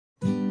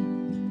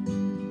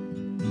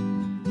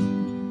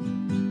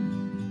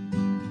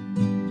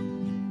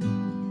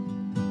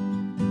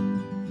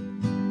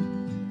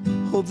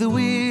Hope that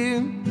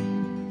we're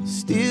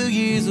still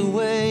years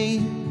away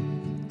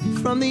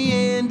from the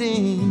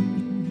ending.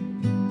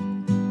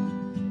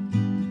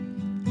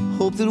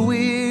 Hope that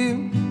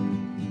we're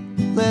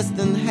less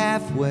than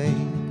halfway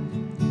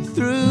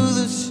through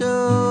the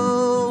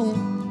show.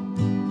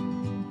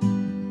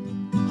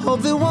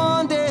 Hope that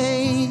one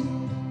day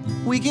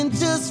we can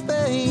just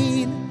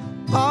fade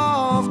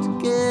off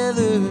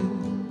together.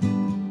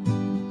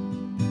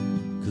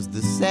 'Cause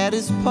the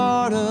saddest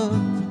part of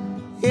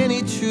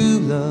any true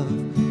love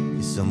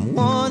is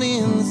someone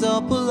ends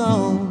up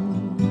alone.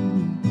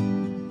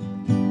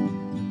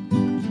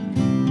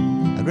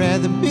 I'd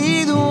rather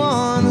be the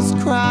one that's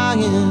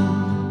crying.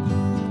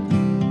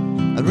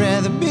 I'd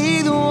rather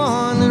be the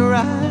one that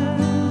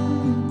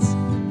rides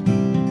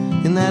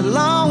in that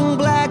long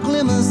black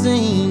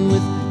limousine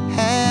with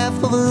half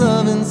of a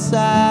love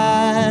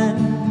inside.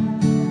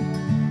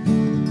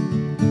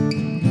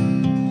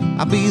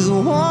 I'll be the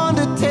one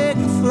to take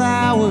the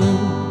flowers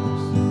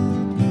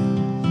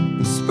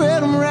and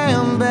spread them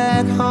round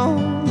back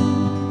home.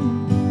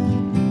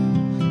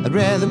 I'd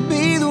rather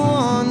be the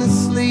one that's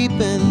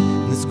sleeping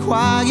in this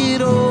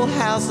quiet old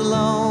house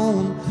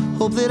alone.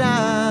 Hope that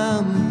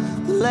I'm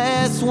the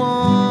last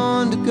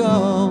one to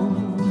go.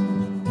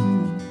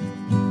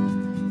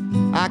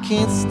 I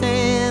can't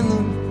stand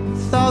the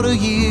thought of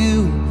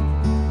you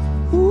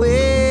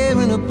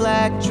wearing a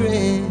black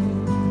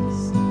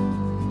dress,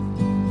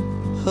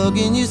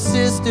 hugging your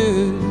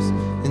sisters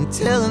and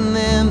telling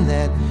them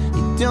that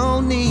you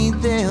don't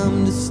need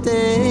them to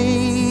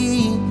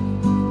stay.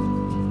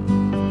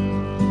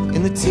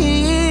 And the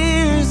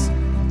tears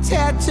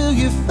tattoo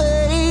your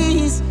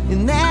face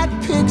in that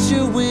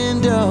picture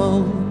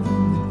window,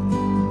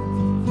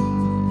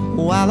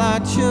 while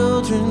our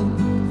children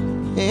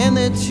and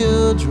their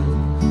children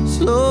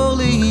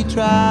slowly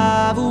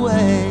drive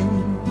away.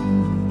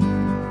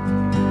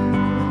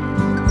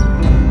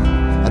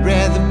 I'd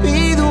rather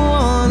be the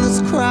one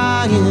that's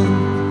crying.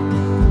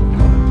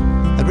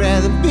 I'd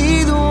rather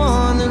be the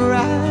one that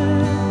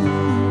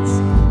rides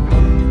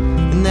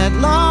in that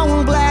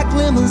long black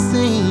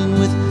limousine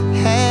with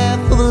half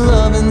of the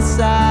love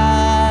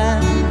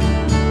inside.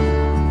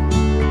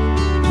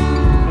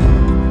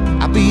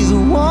 I'll be the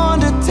one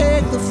to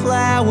take the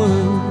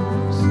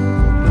flowers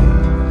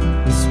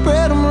and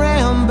spread them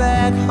round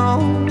back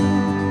home.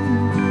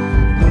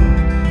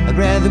 I'd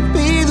rather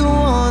be the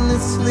one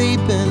that's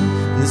sleeping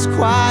in this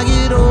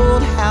quiet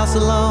old house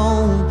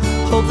alone.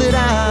 Hope that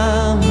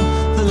I'm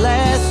the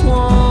last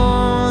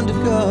one to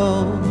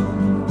go.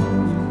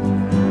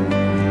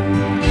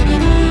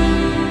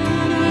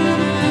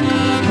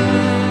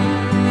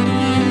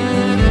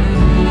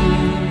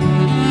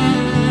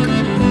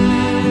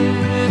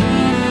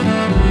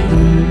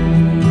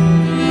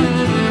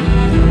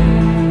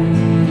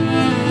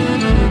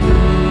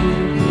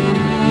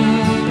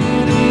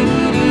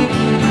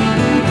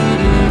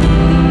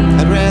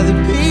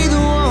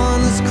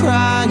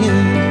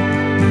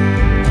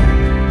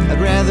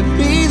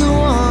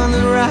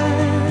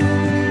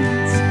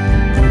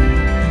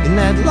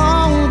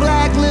 Long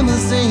black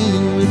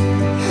limousine with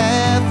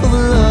half of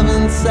love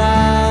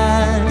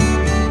inside.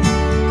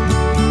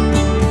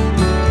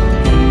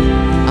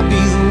 I'll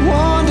be the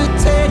one to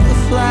take the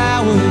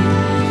flowers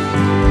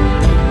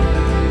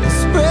and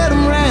spread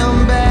them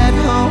round back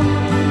home.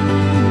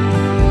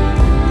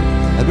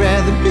 I'd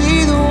rather be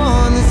the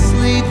one that's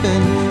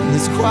sleeping in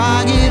this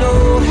quiet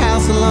old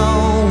house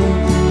alone.